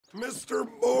Mr.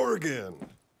 Morgan,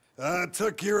 I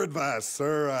took your advice,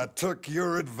 sir. I took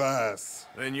your advice.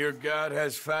 Then your god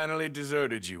has finally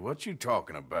deserted you. What you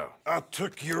talking about? I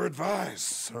took your advice,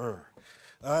 sir.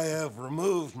 I have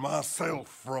removed myself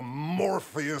from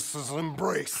Morpheus's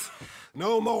embrace.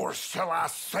 No more shall I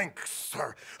sink,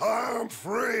 sir. I am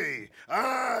free.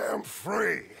 I am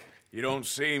free. You don't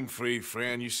seem free,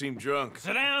 friend. You seem drunk.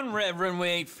 Sit down, Reverend. We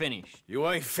ain't finished. You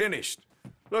ain't finished.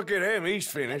 Look at him. He's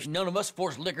finished. None of us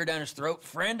forced liquor down his throat.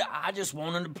 Friend, I just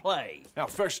want him to play. Now,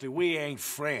 firstly, we ain't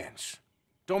friends.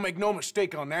 Don't make no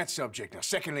mistake on that subject. Now,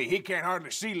 secondly, he can't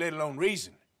hardly see, let alone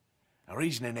reason. Now,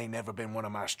 reasoning ain't never been one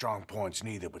of my strong points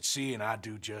neither, but seeing I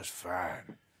do just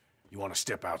fine. You want to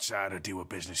step outside or deal with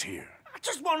business here? I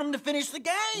just want him to finish the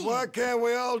game. Why can't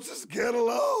we all just get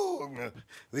along?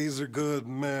 These are good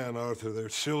men, Arthur. They're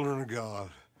children of God.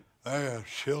 They're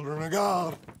children of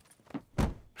God.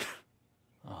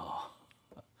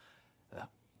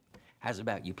 How's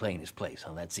about you playing his place,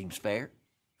 huh? That seems fair?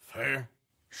 Fair?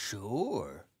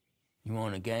 Sure. You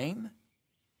want a game?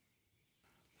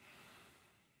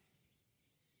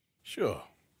 Sure.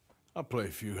 I'll play a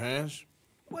few hands.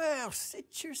 Well,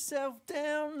 sit yourself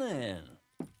down then.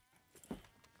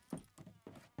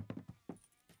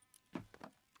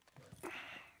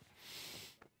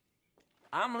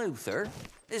 I'm Luther.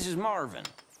 This is Marvin.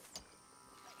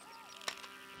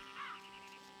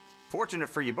 Fortunate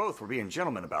for you both, we're being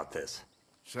gentlemen about this.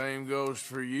 Same goes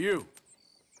for you.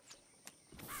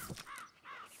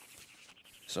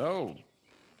 So,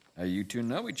 how you two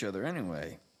know each other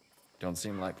anyway? Don't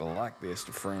seem like the likeliest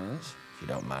of friends, if you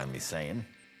don't mind me saying.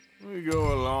 We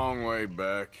go a long way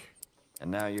back. And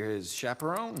now you're his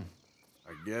chaperone?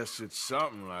 I guess it's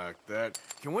something like that.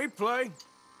 Can we play?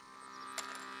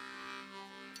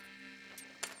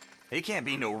 He can't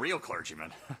be no real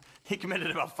clergyman. He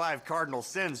committed about 5 cardinal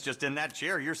sins just in that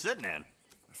chair you're sitting in.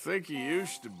 I think he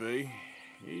used to be.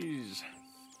 He's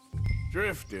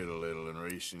drifted a little in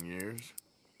recent years.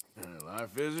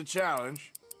 Life is a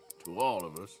challenge to all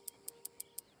of us.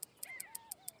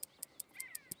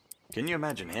 Can you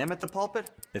imagine him at the pulpit?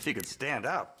 If he could stand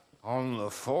up. On the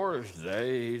 4th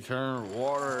day, he turned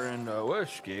water into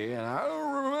whiskey, and I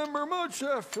don't remember much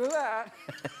after that.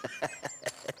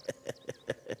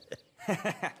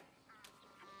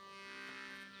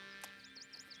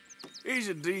 He's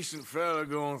a decent fella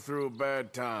going through a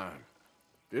bad time.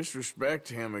 Disrespect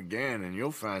him again, and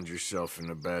you'll find yourself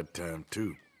in a bad time,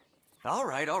 too. All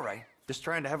right, all right. Just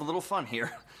trying to have a little fun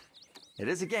here. It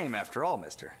is a game after all,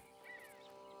 mister.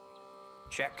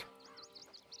 Check.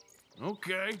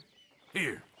 Okay.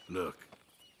 Here, look.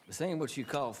 This ain't what you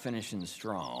call finishing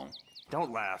strong.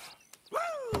 Don't laugh.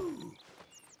 Woo!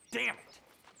 Damn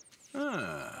it.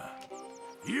 Ah.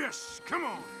 Yes, come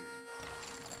on.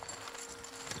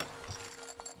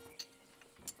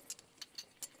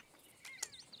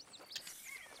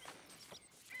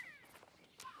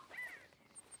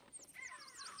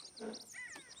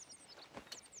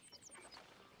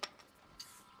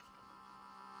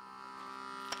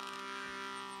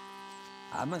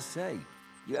 I must say,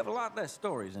 you have a lot less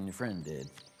stories than your friend did.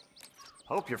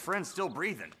 Hope your friend's still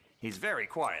breathing. He's very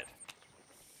quiet.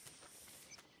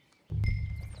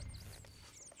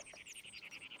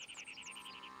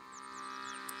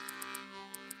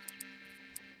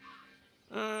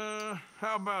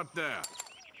 How about that?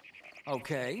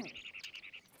 Okay.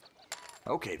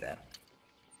 Okay, then.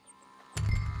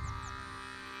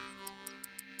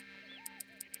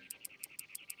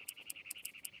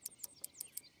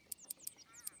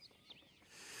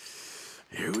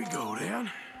 Here we go, then.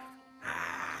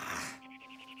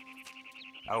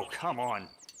 Oh, come on.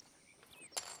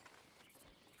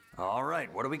 All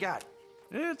right, what do we got?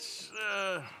 It's,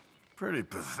 pretty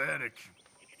pathetic.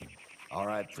 All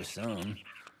right for some.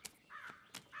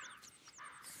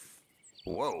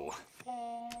 Whoa.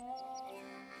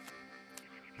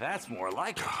 That's more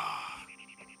like it.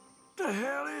 The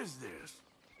hell is this?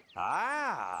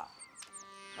 Ah.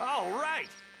 All right.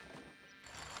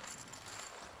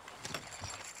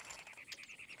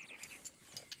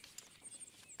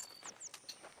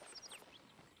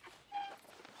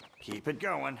 Keep it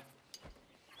going.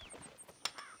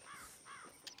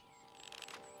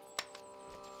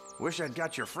 Wish I'd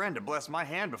got your friend to bless my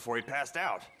hand before he passed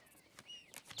out.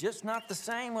 Just not the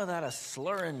same without a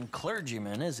slurring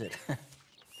clergyman, is it?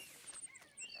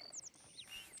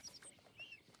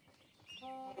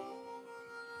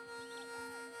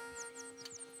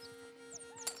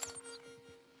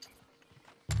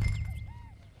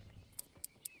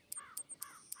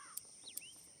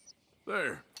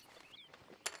 There.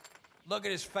 Look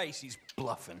at his face, he's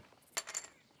bluffing.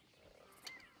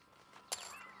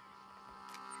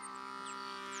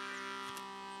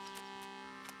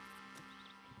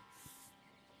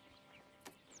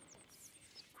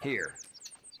 Here.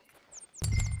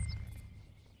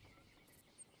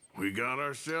 We got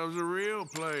ourselves a real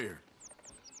player.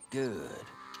 Good.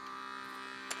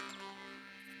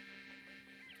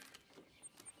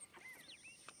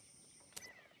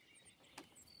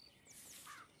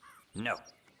 No.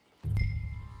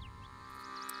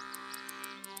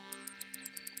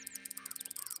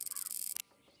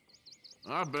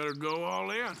 I better go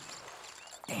all in.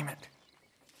 Damn it.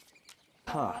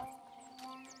 Huh.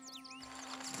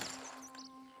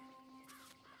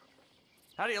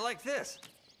 How do you like this?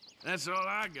 That's all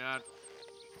I got.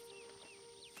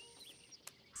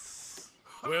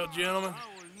 Well, gentlemen,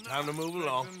 time to move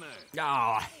along.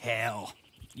 Oh, hell.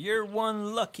 You're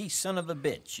one lucky son of a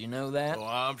bitch, you know that? Oh,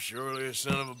 I'm surely a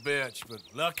son of a bitch, but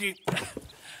lucky,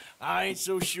 I ain't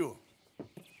so sure.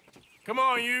 Come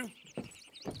on, you.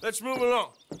 Let's move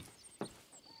along.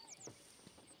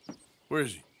 Where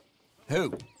is he?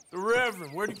 Who? The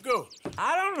Reverend. Where'd he go?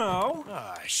 I don't know.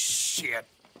 Ah, shit.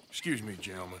 Excuse me,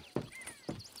 gentlemen.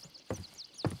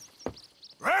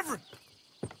 Reverend!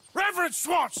 Reverend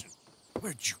Swanson!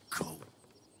 Where'd you go?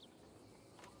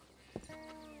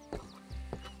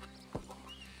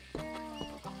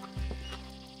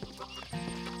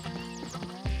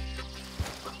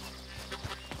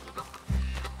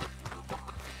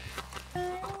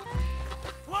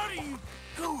 What are you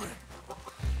doing?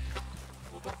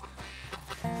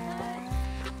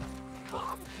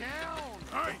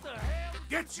 Hey,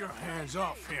 get your hands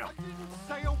off him.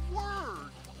 Say a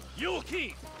word. You'll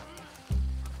keep.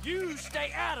 You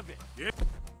stay out of it. Get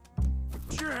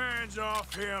your hands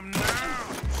off him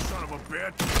now, son of a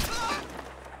bitch.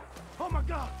 Oh my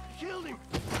God, killed him.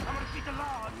 I'm gonna keep the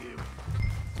law on you.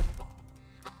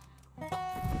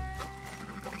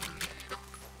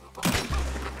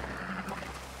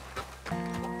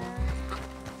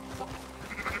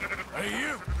 Hey,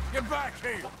 you, get back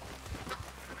here.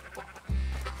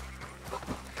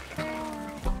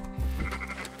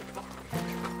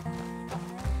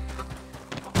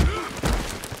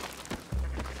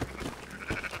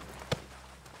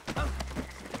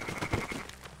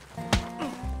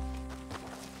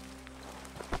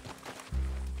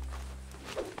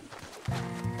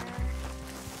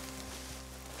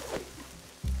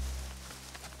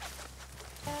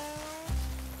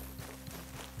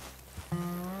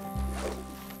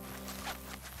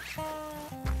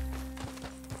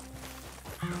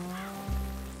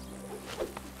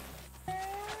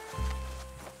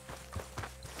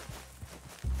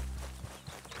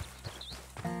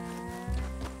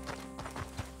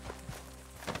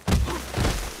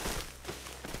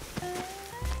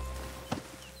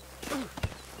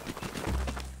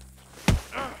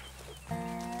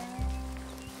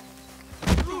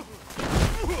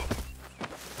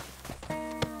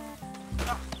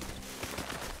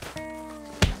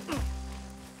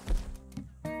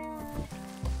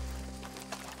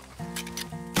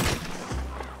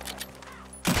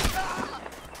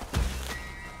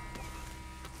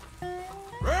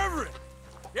 Reverend,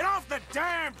 get off the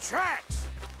damn tracks!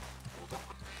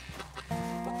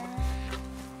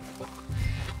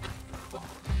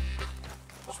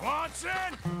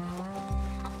 Swanson!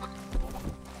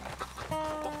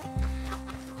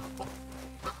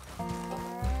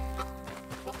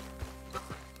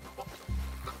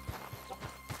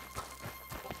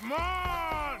 Come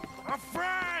on, my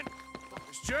friend!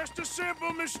 It's just a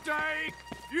simple mistake.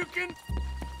 You can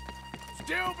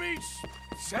still be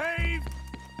saved.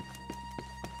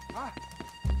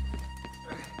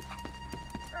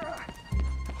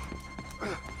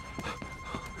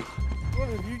 What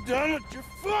have you done with your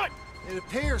foot? It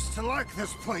appears to like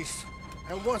this place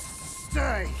and wants to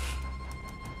stay.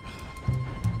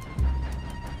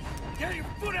 Get your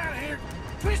foot out of here!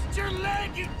 Twist your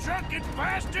leg, you drunken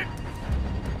bastard!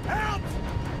 Help!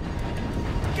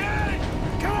 Get it!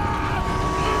 Come on!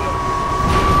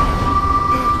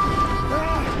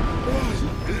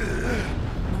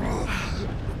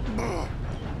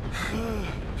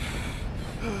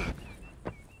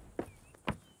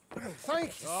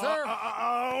 Thank you, sir.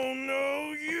 Oh,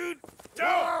 no, you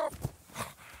don't!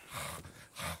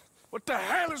 What the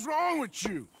hell is wrong with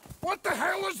you? What the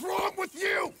hell is wrong with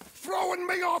you? Throwing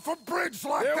me off a bridge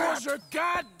like There that? was a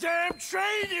goddamn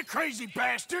train, you crazy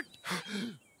bastard!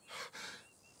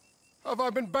 Have I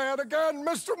been bad again,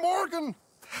 Mr. Morgan?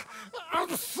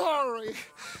 I'm sorry.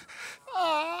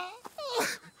 I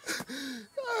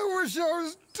wish I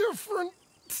was different.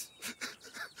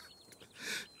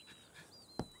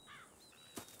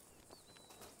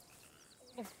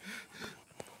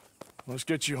 Let's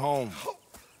get you home.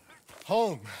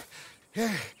 Home.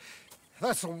 Yeah,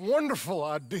 that's a wonderful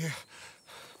idea.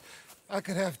 I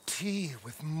could have tea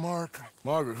with Margaret.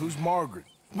 Margaret? Who's Margaret?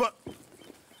 But...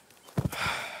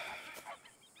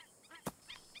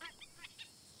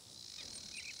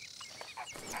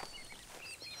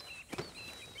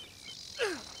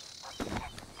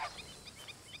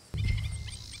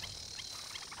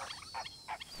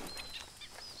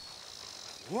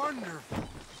 Wonderful.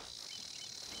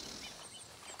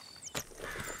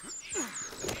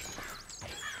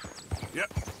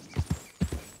 Yep.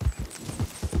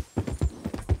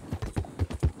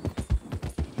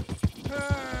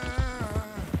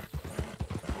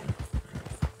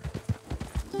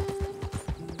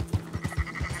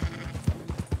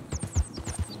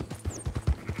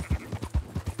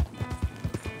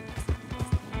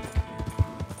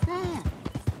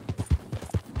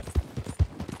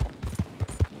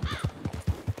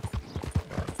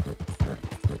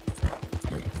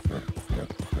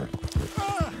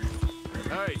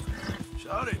 Hey,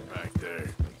 shut it back there.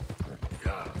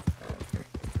 Yeah.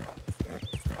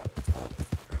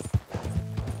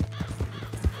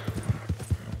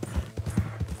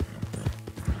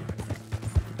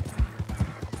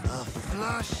 A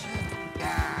flush of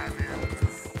diamonds.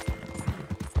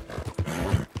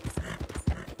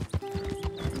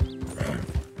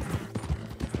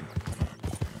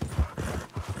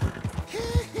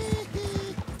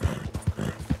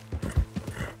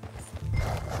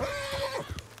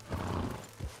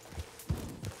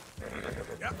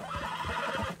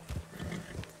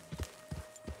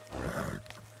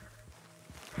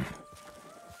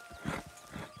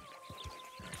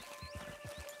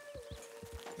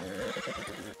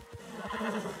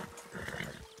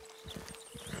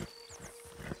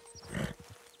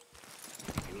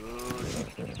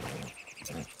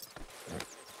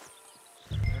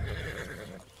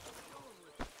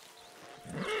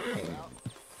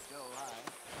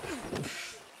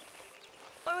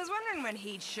 I was wondering when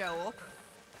he'd show up.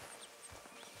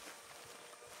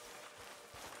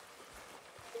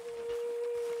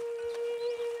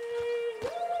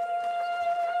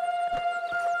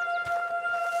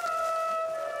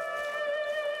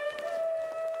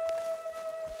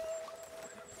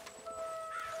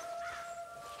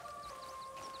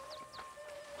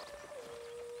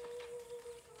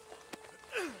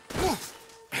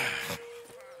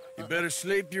 You better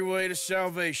sleep your way to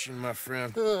salvation, my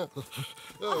friend.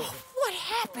 What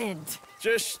happened?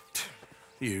 Just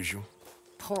usual.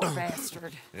 Poor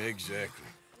bastard. Exactly.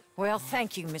 Well,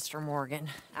 thank you, Mr. Morgan.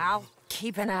 I'll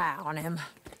keep an eye on him.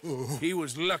 He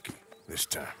was lucky this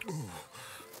time.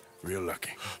 Real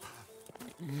lucky.